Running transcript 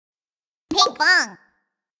Pinkfong.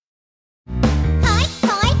 Hoi,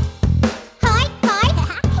 hoi. Hoi, hoi.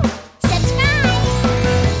 Subscribe.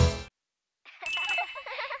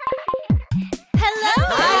 Hello!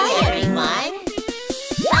 Hi, everyone!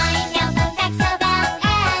 Find out the facts about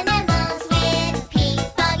animals with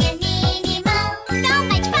Pinkfong and Minimo. So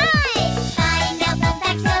much fun! Find out the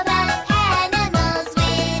facts about animals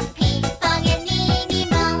with Pinkfong and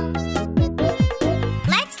Minimo.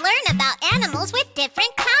 Let's learn about animals with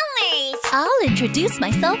different colors. I'll introduce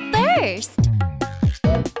myself first.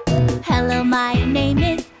 Hello, my name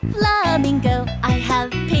is Flamingo. I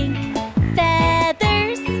have pink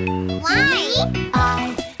feathers. Why?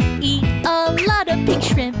 I eat a lot of pink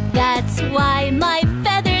shrimp. That's why my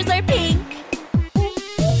feathers are pink.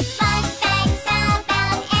 Fun facts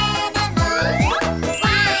about animals.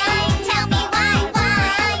 Why? Tell me why?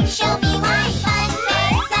 Show me why. Fun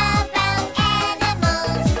facts about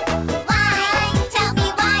animals. Why? Tell me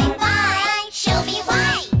why? Show me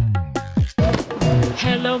why.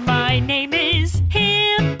 Hello, my name is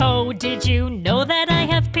Hippo. Did you know that I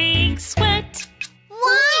have pink sweat?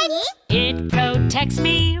 What? It protects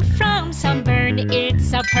me from sunburn.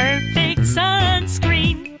 It's a perfect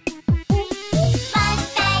sunscreen. Fun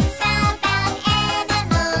facts about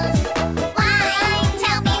animals. Why?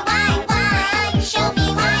 Tell me why? Show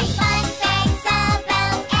me why. Fun facts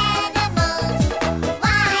about animals.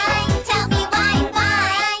 Why? Tell me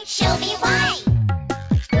why? Show me why.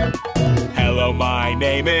 Hello, my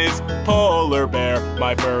name is Polar Bear.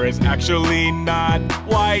 My fur is actually not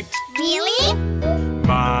white. Really?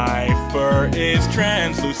 My fur is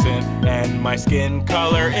translucent and my skin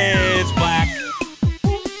color is black.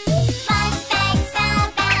 Fun facts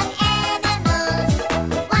about animals.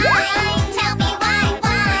 Why? Tell me why?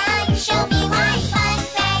 Show me why. Fun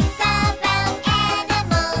facts about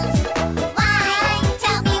animals. Why?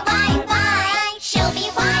 Tell me why? Show me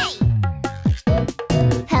why.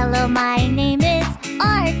 Hello, my name is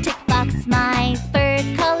Arctic Fox. My fur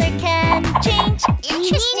color can change.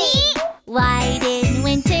 Interesting. White in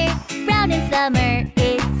winter, brown in summer.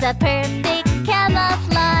 It's a perfect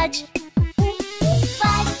camouflage.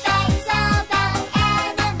 Fun facts about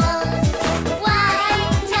animals. Why?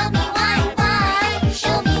 Tell me why?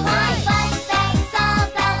 Show me why. Fun facts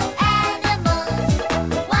about animals.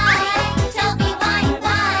 Why? Tell me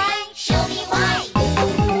why? Show me why.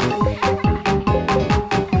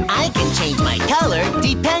 I can change my color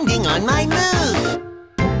depending on my mood.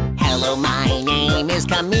 Hello, my name is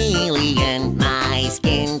Chameleon. My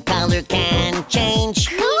skin color can change.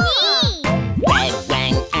 Cool. Red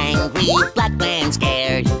when angry, black when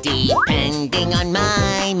scared, depending on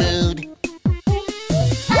my mood.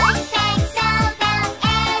 Fun facts about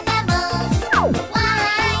animals.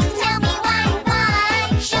 Why? Tell me why?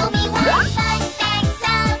 Show me why. Fun facts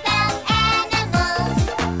about animals.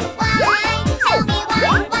 Why? Tell me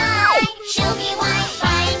why? Show me why.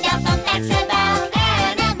 Find out fun facts about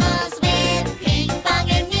animals with Pinkfong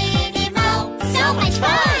and Minimo. So much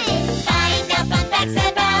fun! Find out fun facts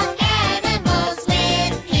about animals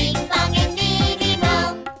with Pinkfong and Minimo.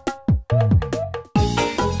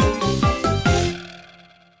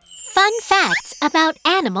 Fun facts about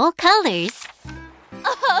animal colors.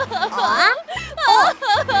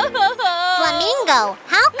 Flamingo,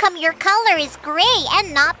 how come your color is gray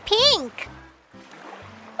and not pink?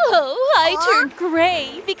 Oh, I turned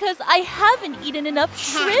gray because I haven't eaten enough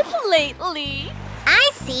shrimp lately.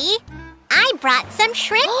 I see. I brought some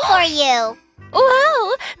shrimp for you.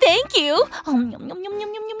 Wow, thank you.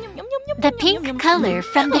 The pink color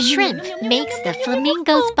from the shrimp makes the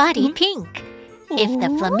flamingo's body pink. If the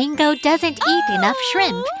flamingo doesn't eat enough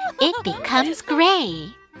shrimp, it becomes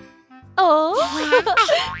gray. Oh.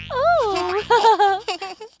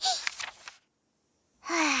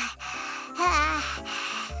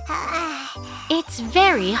 It's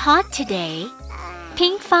very hot today.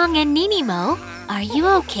 Pinkfong and Ninimo, are you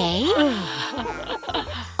okay?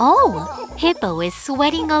 Oh, Hippo is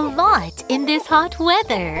sweating a lot in this hot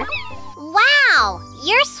weather. Wow,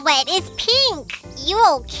 your sweat is pink. You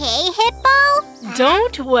okay, Hippo?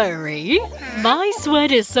 Don't worry. My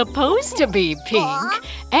sweat is supposed to be pink, Aw.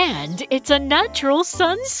 and it's a natural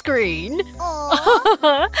sunscreen.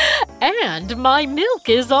 Aw. And my milk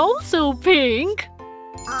is also pink.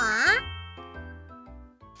 Aw.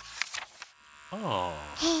 Oh.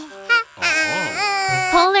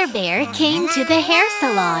 Polar Bear came to the hair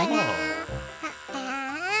salon.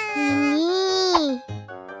 Mimi.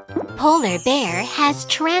 Polar Bear has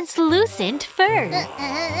translucent fur.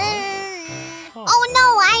 Oh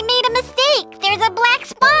no, I made a mistake. There's a black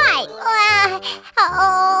spot.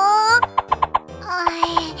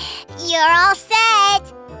 You're all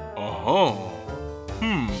set. Oh.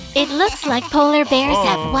 It looks like polar bears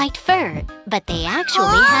have white fur, but they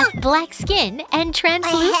actually have black skin and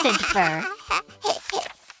translucent fur.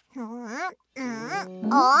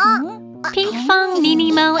 Pinkfong,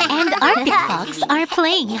 Ninimo, and Arctic Fox are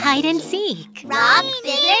playing hide and seek. Rock,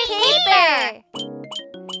 scissors, paper!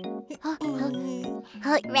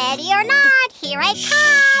 Ready or not, here I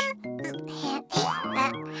come!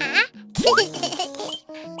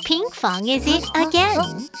 Pinkfong is it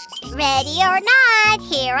again. Ready or not,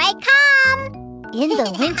 here I come! In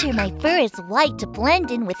the winter, my fur is white to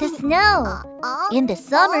blend in with the snow. In the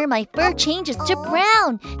summer, my fur changes to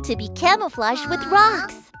brown to be camouflaged with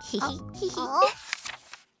rocks.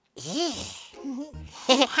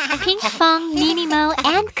 Pinkfong, Ninimo,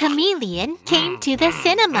 and Chameleon came to the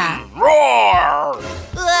cinema. Roar!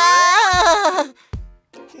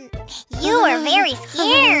 You were very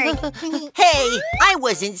scared. Hey, I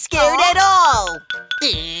wasn't scared at all.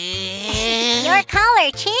 Your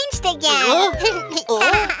color changed again.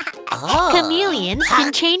 Chameleons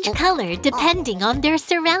can change color depending on their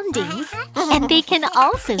surroundings, and they can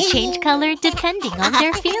also change color depending on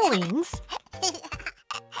their feelings.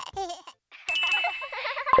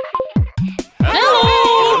 Hello!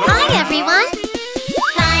 Hi, everyone.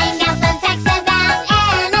 Find out fun facts about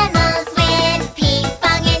animals with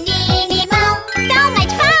Pinkfong and Ninimo. So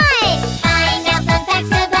much fun! Find out fun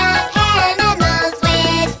facts about animals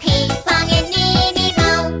with Pinkfong and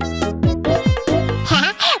Ninimo.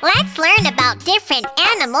 Let's learn about different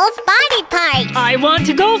animals' body parts. I want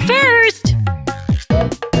to go first.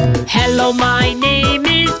 Hello, my name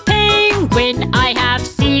is Penguin. I have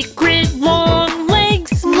secret long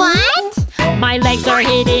legs. What? My legs are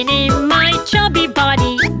hidden in my chubby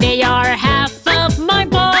body. They are half of my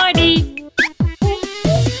body.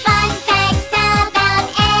 Fun facts about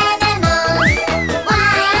animals.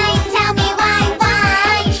 Why? Tell me why?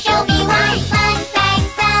 Show me why. Fun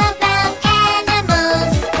facts about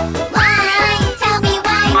animals. Why? Tell me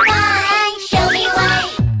why? Show me why.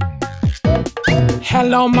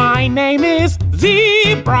 Hello, my name is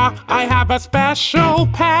Zebra. I have a special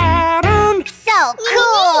pattern. So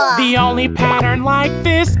cool. The only pattern like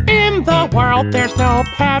this in the world. There's no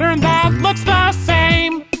pattern that looks the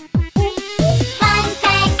same. Fun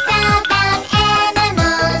facts about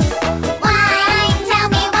animals. Why? Tell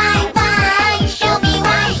me why? Show me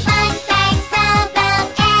why. Fun facts about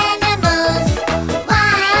animals.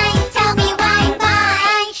 Why? Tell me why?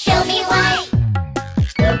 Show me why.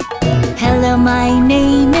 Hello, my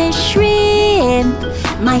name is Shrimp.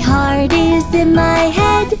 My heart is in my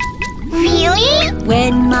head. Really?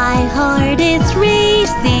 When my heart is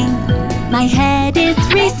racing, my head is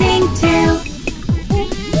racing too.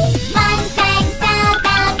 Fun facts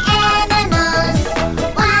about animals.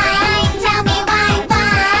 Why? Tell me why?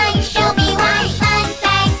 Show me why. Fun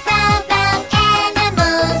facts about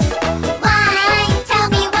animals. Why? Tell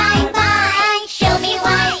me why? Show me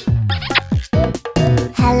why.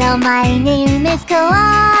 Hello, my name is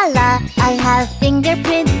Koala. I have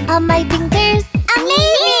fingerprints on my fingers.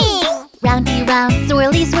 Amazing! Roundy round,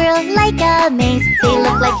 swirly swirl like a maze. They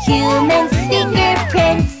look like humans'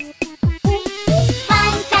 fingerprints.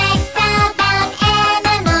 Fun facts about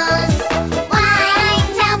animals. Why?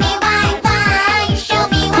 Tell me why? Show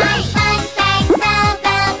me why. Fun facts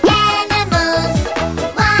about animals.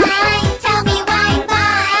 Why? Tell me why?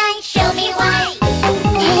 Show me why.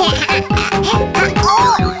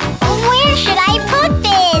 Where should I put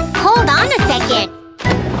this? Hold on a second.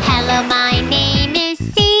 Hello, my name is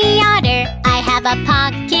Sea Otter. I have a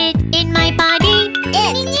pocket in my body.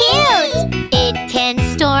 It's cute. It can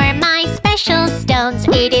store my special stones.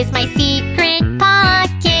 It is my secret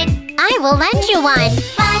pocket. I will lend you one.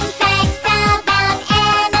 Fun facts about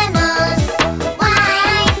animals.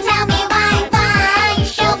 Why? Tell me why?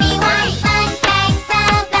 Show me why. Fun facts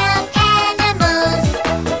about animals.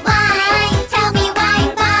 Why? Tell me why?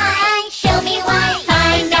 Show me why.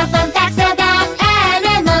 Find out fun facts about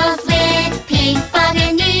animals with Pinkfong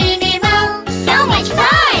and Ninimo. So much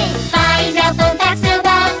fun! Find out fun facts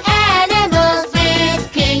about animals with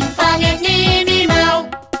Pinkfong and Ninimo.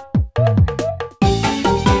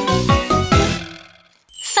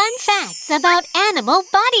 Fun facts about animal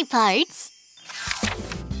body parts.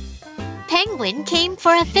 Penguin came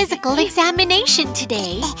for a physical examination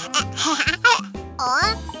today.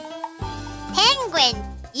 Penguin,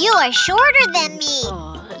 you are shorter than me.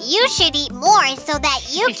 You should eat more so that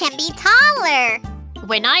you can be taller.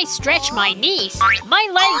 When I stretch my knees, my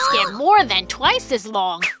legs get more than twice as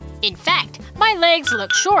long. In fact, my legs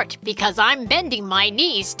look short because I'm bending my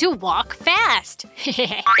knees to walk fast.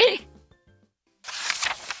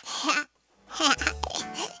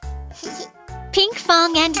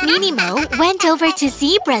 Pinkfong and Ninimo went over to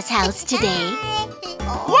Zebra's house today.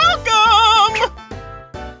 Welcome!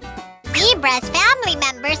 Zebra's family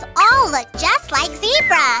members all look just like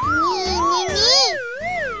Zebra.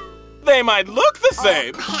 They might look the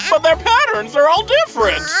same, but their patterns are all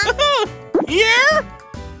different. Here,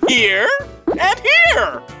 here, and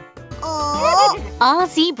here. All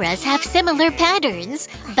zebras have similar patterns,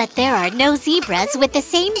 but there are no zebras with the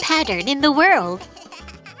same pattern in the world.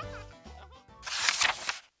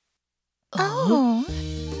 Oh.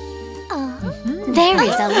 There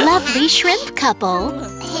is a lovely shrimp couple.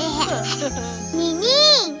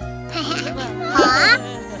 Nini! Huh?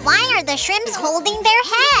 Why are the shrimps holding their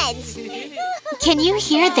heads? Can you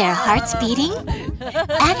hear their hearts beating?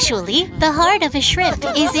 Actually, the heart of a shrimp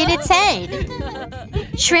is in its head.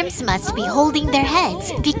 Shrimps must be holding their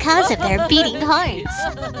heads because of their beating hearts.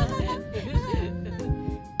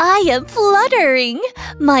 I am fluttering.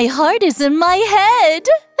 My heart is in my head.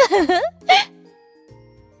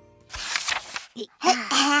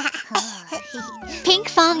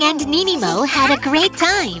 Pinkfong and Ninimo had a great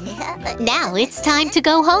time. Now it's time to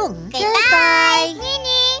go home. Goodbye,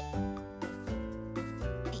 Nini!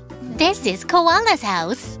 This is Koala's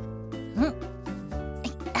house.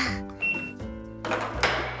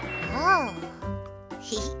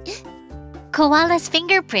 Koala's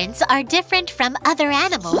fingerprints are different from other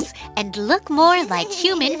animals and look more like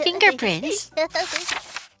human fingerprints.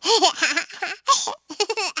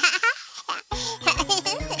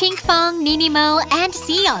 Pinkfong, Ninimo, and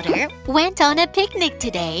Sea Otter went on a picnic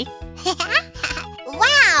today.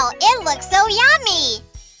 Wow, it looks so yummy!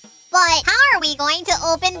 But how are we going to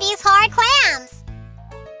open these hard clams?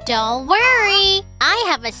 Don't worry. I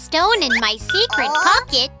have a stone in my secret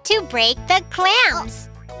pocket to break the clams.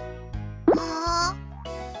 Wow!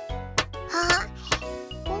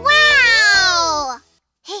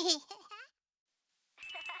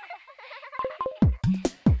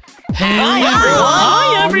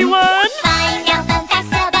 Hi, everyone! Find out fun facts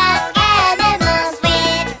about animals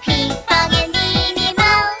with Pinkfong and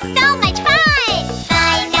Ninimo. So much fun!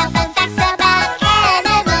 Find out fun facts about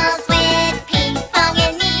animals with Pinkfong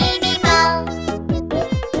and Ninimo.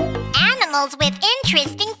 Animals with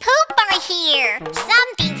interesting poop are here.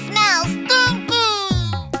 Something smells stinky.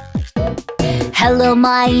 Hello,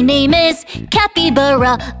 my name is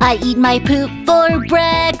Capybara. I eat my poop for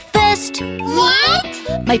breakfast. What?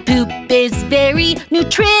 My poop is very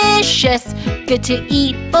nutritious. Good to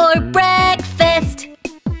eat for breakfast.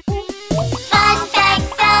 Fun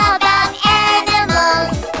facts about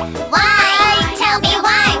animals. Why? Tell me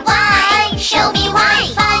why? Show me why.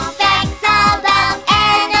 Fun facts about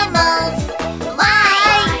animals.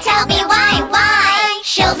 Why? Tell me why?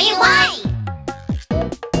 Show me why.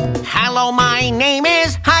 Hello, my name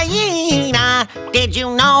is Hyena. Did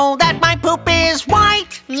you know that my poop is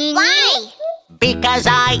white? Why? Because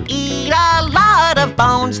I eat a lot of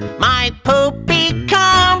bones, my poop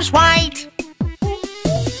becomes white.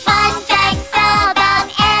 Fun facts about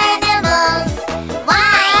animals.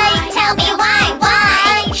 Why? Tell me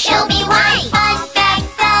why? Show me why. Fun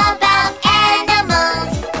facts about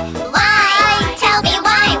animals. Why? Tell me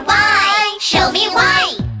why? Show me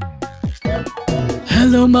why.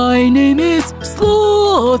 Hello, my name is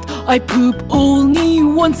Sloth. I poop only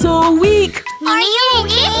once a week. Are you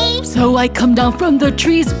okay? So I come down from the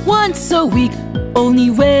trees once a week, only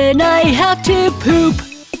when I have to poop.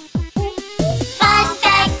 Fun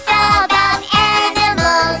facts about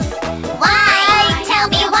animals. Why? Tell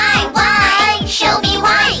me why? Show me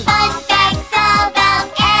why. Fun facts about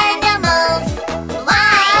animals.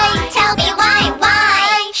 Why? Tell me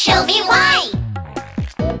why? Show me why.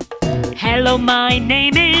 Hello, my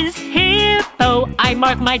name is Hippo. I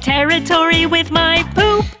mark my territory with my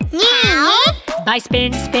poop. By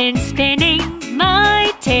spinning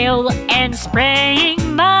my tail and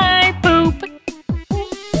spraying my poop.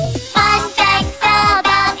 Fun facts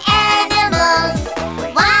about animals.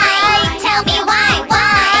 Why? Tell me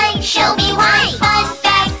why? Show me why. Fun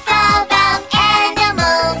facts about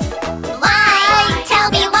animals. Why? Tell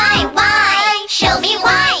me why? Show me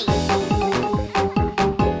why.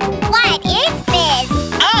 What is this?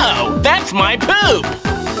 Oh, that's my poop!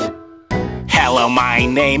 Hello, my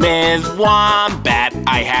name is Wombat.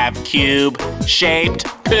 I have cube-shaped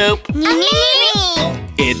poop.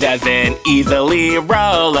 Amazing! It doesn't easily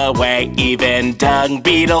roll away. Even dung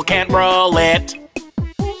beetle can't roll it.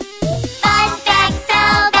 Fun facts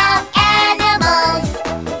about animals.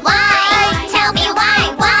 Why? Tell me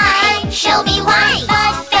why? Show me why.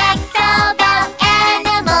 Fun facts about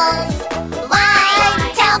animals.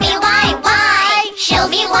 Why? Tell me why? Show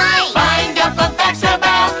me why. Find out the facts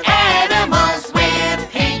about animals with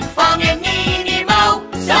Pinkfong and Nini.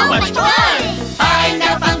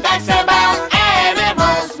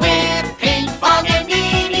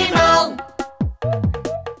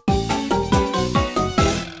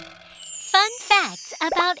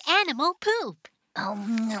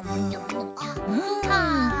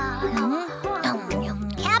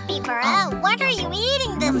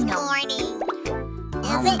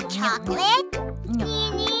 chocolate?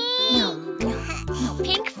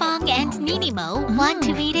 Pinkfong and Ninimo want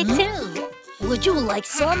to eat it too. Would you like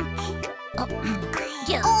some?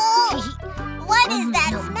 Yeah. What is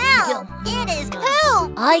that smell? It is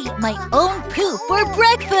poop! I eat my own poop for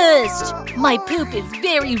breakfast. My poop is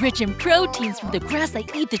very rich in proteins from the grass I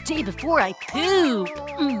eat the day before I poop.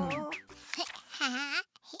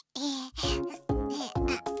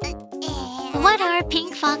 What are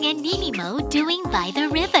Pinkfong and Ninimo doing by the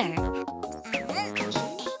river?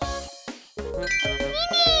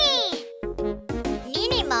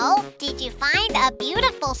 Ninimo, did you find a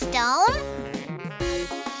beautiful stone?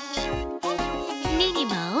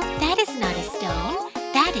 Ninimo, that is not a stone.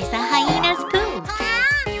 That is a hyena's poop.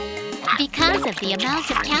 Because of the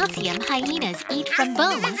amount of calcium hyenas eat from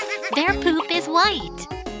bones, their poop is white.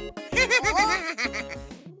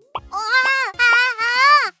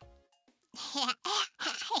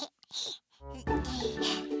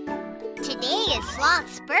 Today is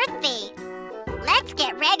Sloth's birthday. Let's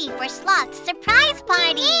get ready for Sloth's surprise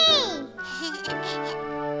party.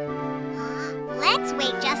 Let's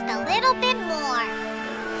wait just a little bit more.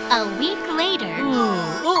 A week later,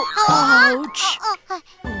 Ouch!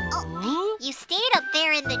 You stayed up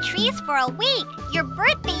there in the trees for a week. Your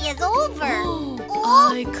birthday is over.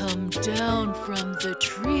 I come down from the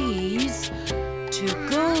trees to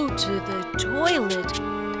go to the toilet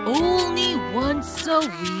only once a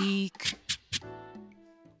week.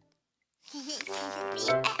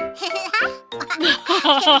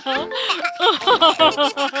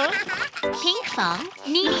 Pinkfong,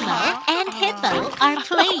 Ninimo, and Hippo are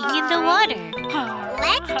playing in the water.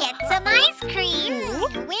 Let's get some ice cream.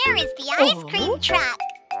 Where is the ice cream truck?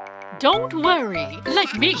 Don't worry.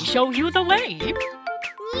 Let me show you the way.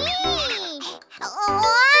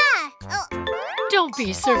 Don't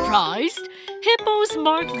be surprised. Hippos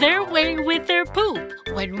mark their way with their poop.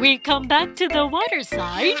 When we come back to the water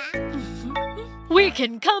side, we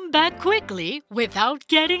can come back quickly without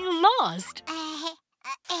getting lost.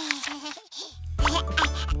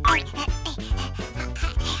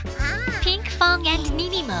 Pinkfong and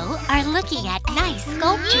Ninimo are looking at nice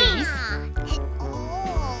sculptures.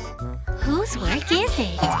 Whose work is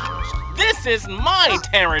it? This is my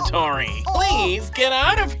territory. Please get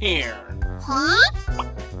out of here.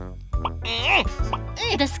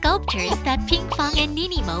 The sculptures that Pinkfong and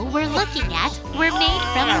Ninimo were looking at were made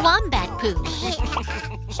from wombat poop.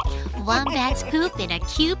 Wombats poop in a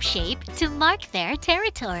cube shape to mark their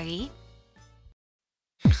territory.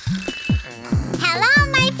 Hello,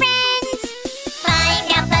 my friends!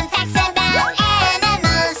 Find out fun facts about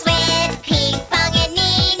animals with Pinkfong and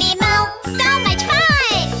Ninimo. So much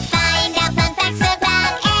fun! Find out fun facts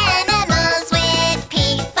about animals with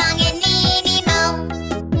Pinkfong and Ninimo.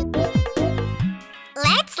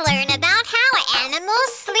 Let's learn about how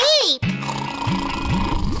animals sleep.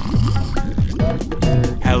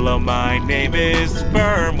 Hello, my name is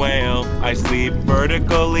Sperm Whale. I sleep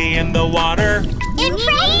vertically in the water.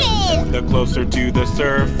 Impressive! The closer to the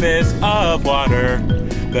surface of water,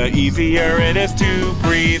 the easier it is to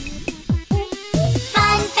breathe.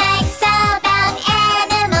 Fun facts about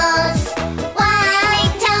animals. Why?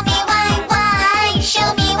 Tell me why?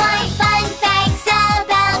 Show me why. Fun facts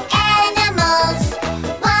about animals.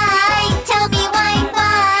 Why? Tell me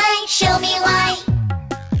why? Show me why.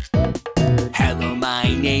 Hello, my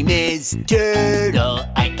name is Turtle.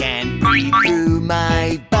 I can breathe through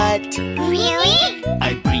my butt. Really?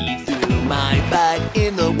 I breathe through my butt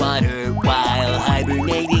in the water while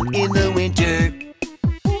hibernating in the winter.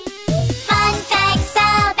 Fun facts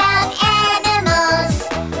about animals.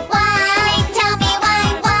 Why? Tell me why?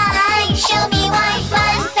 Show me why.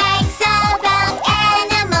 Fun facts about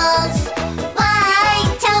animals. Why?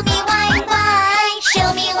 Tell me why? Show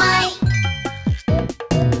me why.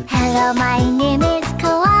 Hello, my name is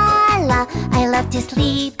Koala. I love to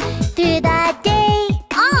sleep through the day.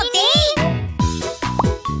 All day?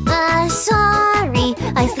 Sorry,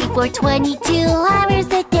 I sleep for 22 hours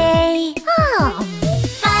a day.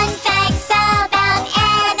 Fun facts about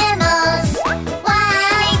animals.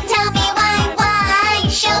 Why? Tell me why?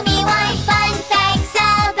 Show me why. Fun facts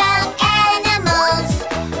about animals.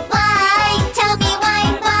 Why? Tell me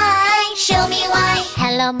why? Show me why.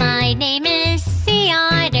 Hello, my name is Sea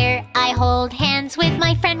Otter. I hold hands with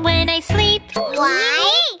my friend when I sleep.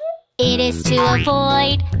 Why? It is to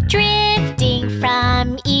avoid drifting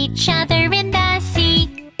from each other in the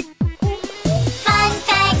sea. Fun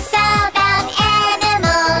facts about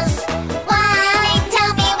animals. Why?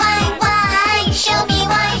 Tell me why? Show me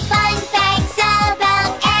why. Fun facts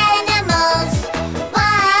about animals.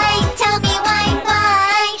 Why? Tell me why?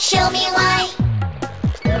 Show me why.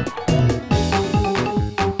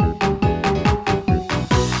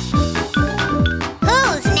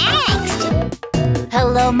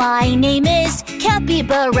 my name is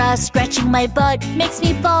Capybara. Scratching my butt makes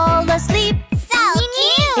me fall asleep. So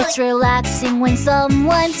cute! It's relaxing when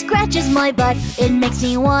someone scratches my butt. It makes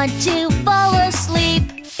me want to fall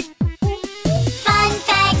asleep. Fun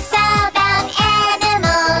facts about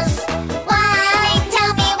animals. Why?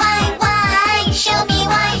 Tell me why? Show me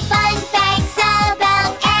why. Fun facts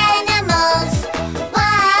about animals.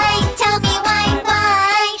 Why? Tell me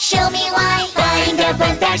why? Show me why. Find out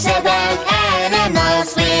fun facts about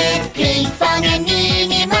animals with Pinkfong and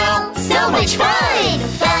Minimo. So much fun!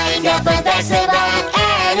 Find out fun facts about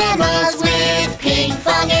animals with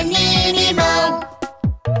Pinkfong and Minimo.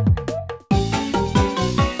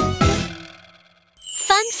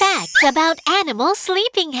 Fun facts about animal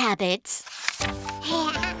sleeping habits.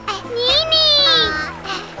 Nini!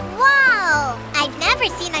 Wow! I've never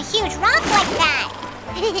seen a huge rock like that.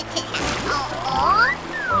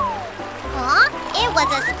 Oh, it was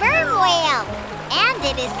a sperm whale, and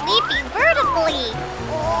it is sleeping vertically.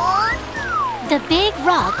 Oh. The big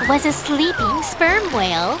rock was a sleeping sperm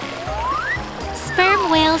whale. Sperm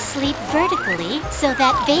whales sleep vertically so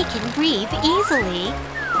that they can breathe easily.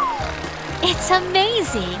 It's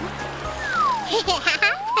amazing!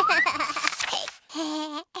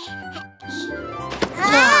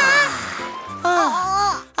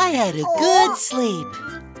 I had a good sleep.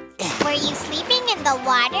 Were you sleeping in the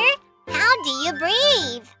water? How do you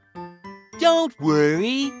breathe? Don't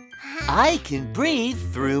worry. I can breathe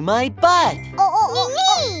through my butt.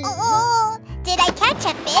 Did I catch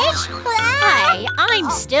a fish? Hey, I'm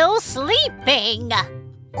still sleeping.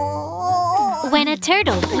 When a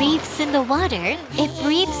turtle breathes in the water, it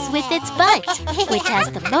breathes with its butt, which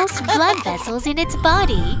has the most blood vessels in its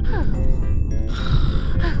body.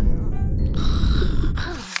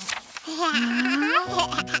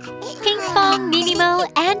 Pinkfong, Minimo,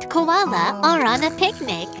 and Koala are on a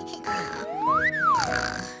picnic.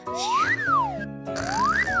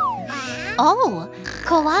 Oh,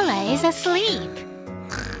 Koala is asleep.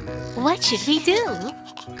 What should we do?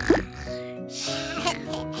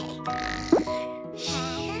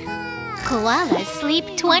 Koalas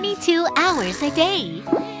sleep 22 hours a day.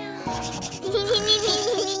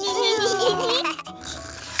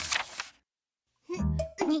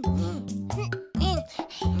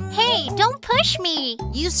 Hey, don't push me.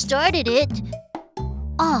 You started it.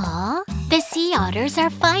 Aw, the sea otters are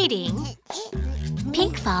fighting.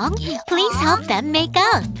 Pinkfong, please help them make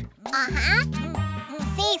up.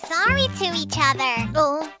 Say sorry to each other.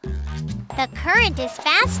 Oh, The current is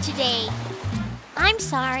fast today. I'm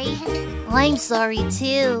sorry. I'm sorry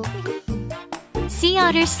too. Sea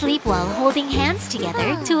otters sleep while holding hands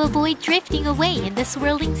together to avoid drifting away in the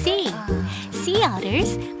swirling sea. Sea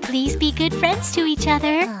otters, please be good friends to each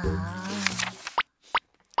other.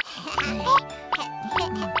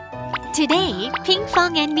 Today,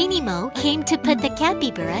 Pinkfong and Minimo came to put the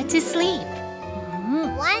capybara to sleep.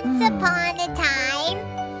 Once upon a time.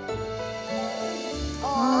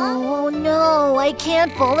 Oh no, I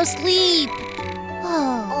can't fall asleep.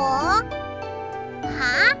 Oh.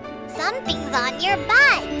 Huh? Something's on your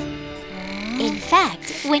butt. In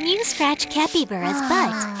fact, when you scratch Capybara's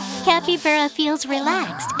butt, Capybara feels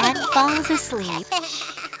relaxed and falls asleep.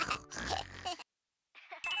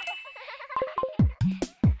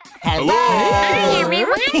 Hello. Hi,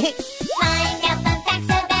 everyone. Find out fun facts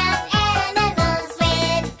about animals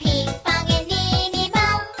with Pinkfong and Minimo.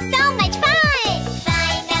 So much fun!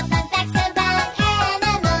 Find out fun facts about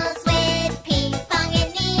animals with Pinkfong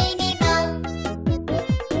and Minimo.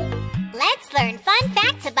 Let's learn fun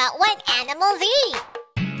facts about what animals eat.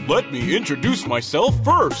 Let me introduce myself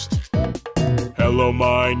first. Hello,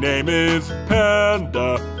 my name is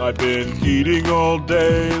Panda. I've been eating all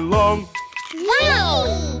day long.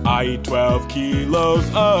 Wow! I eat 12 kilos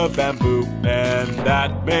of bamboo, and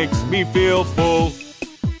that makes me feel full.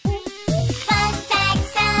 Fun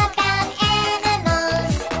facts about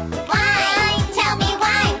animals. Why? Tell me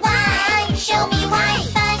why? Show me why.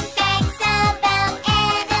 Fun facts about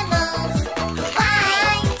animals.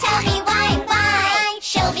 Why? Tell me why?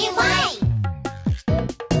 Show me why.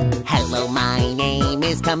 Hello, my name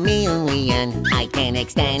is Chameleon. I can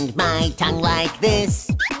extend my tongue like this.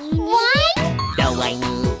 What? Though I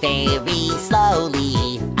move very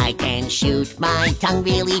slowly, I can shoot my tongue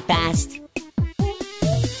really fast.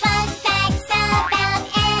 Fun facts about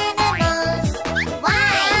animals.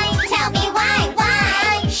 Why? Tell me why?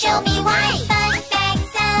 Show me why. Fun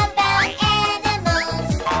facts about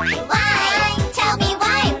animals. Why? Tell me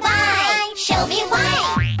why? Show me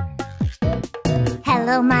why.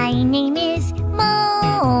 Hello, my name is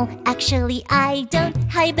Mo. Actually, I don't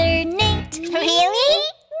hibernate. Really?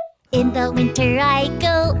 In the winter I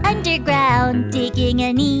go underground, digging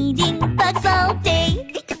and eating bugs all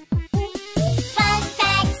day. Fun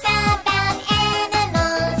facts about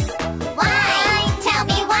animals. Why? Tell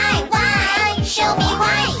me why, why? Show me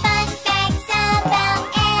why. Fun facts about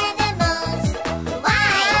animals.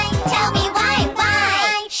 Why? Tell me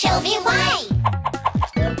why? Show me why.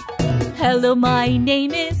 Hello, my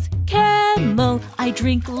name is Camel. I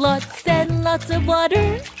drink lots and lots of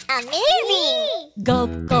water. Amazing!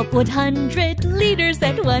 Gulp, gulp, 100 liters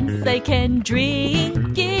at once. I can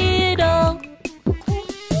drink it all.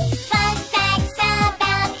 Fun facts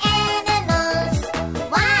about animals.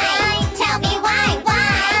 Why? Tell me why?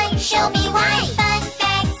 Show me why. Fun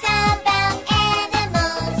facts about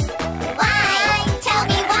animals. Why? Tell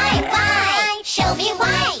me why? Show me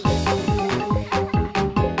why.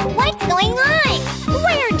 What's going on?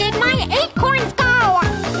 Where did my acorns go?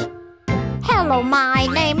 Hello, my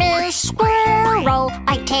name is Squirrel.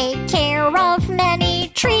 I take care of many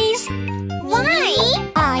trees.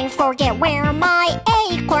 Why? I forget where my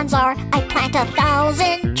acorns are. I plant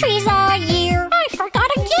 1,000 trees a year. I forgot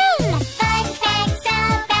again. Fun facts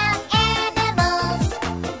about animals.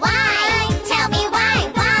 Why? Tell me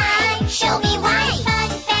why? Show me why. Fun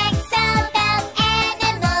facts about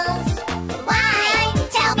animals. Why?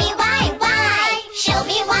 Tell me why? Show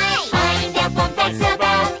me why. Find out fun facts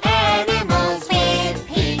about animals with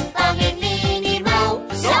Pinkfong and Minnie Mo.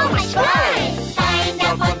 So much fun! Find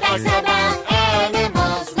out fun facts about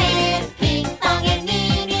animals with Pinkfong and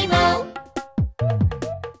Minnie Mo.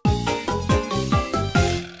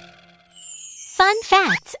 Fun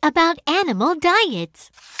facts about animal diets.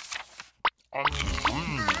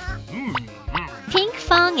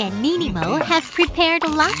 Pinkfong and Minimo have prepared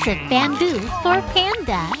lots of bamboo for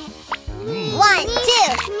Panda. 1, 2,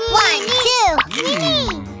 1,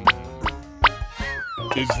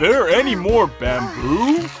 2. Is there any more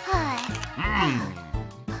bamboo?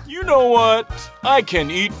 You know what? I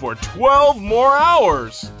can eat for 12 more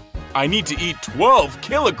hours. I need to eat 12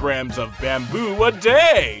 kilograms of bamboo a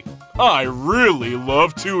day. I really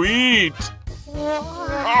love to eat.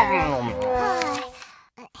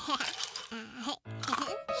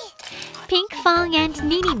 Pinkfong and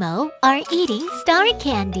Minimo are eating star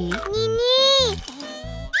candy.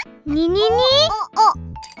 Nini?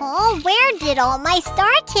 Oh, where did all my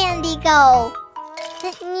star candy go?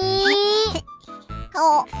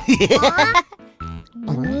 Oh.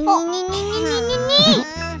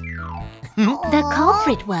 The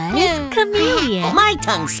culprit was Chameleon. My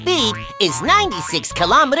tongue speed is 96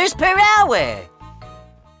 kilometers per hour.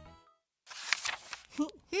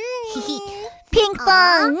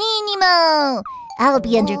 Pinkfong, Minimo! I'll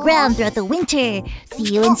be underground throughout the winter.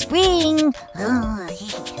 See you in spring.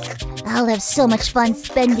 I'll have so much fun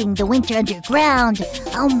spending the winter underground.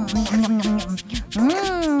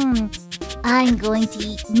 I'm going to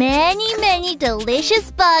eat many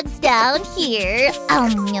delicious bugs down here.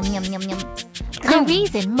 The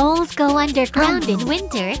reason moles go underground in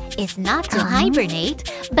winter is not to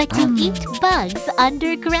hibernate, but to eat bugs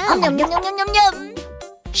underground.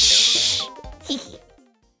 Shh!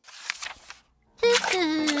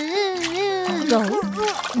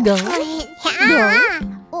 Go.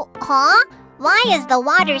 Huh? Why is the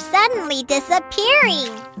water suddenly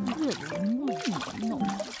disappearing?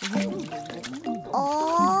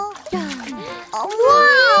 Oh.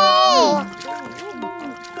 Wow!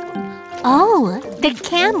 Oh, the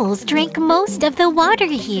camels drink most of the water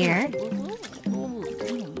here.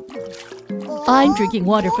 I'm drinking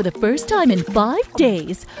water for the first time in 5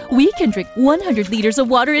 days. We can drink 100 liters of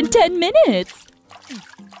water in 10 minutes.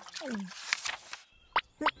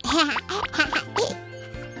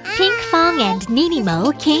 Pinkfong and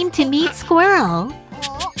Minimo came to meet Squirrel.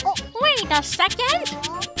 Wait a second.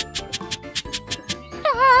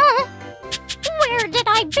 Where did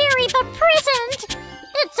I bury the present?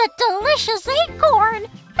 It's a delicious acorn.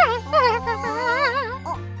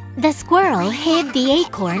 The squirrel hid the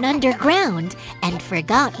acorn underground and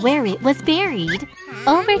forgot where it was buried.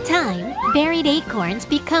 Over time, buried acorns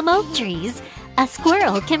become oak trees. A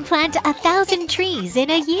squirrel can plant 1,000 trees in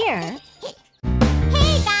a year.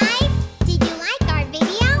 Hey guys! Did you like our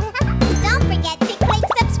video? Don't forget to click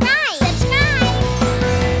subscribe!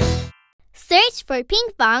 Search for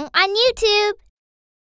Pinkfong on YouTube.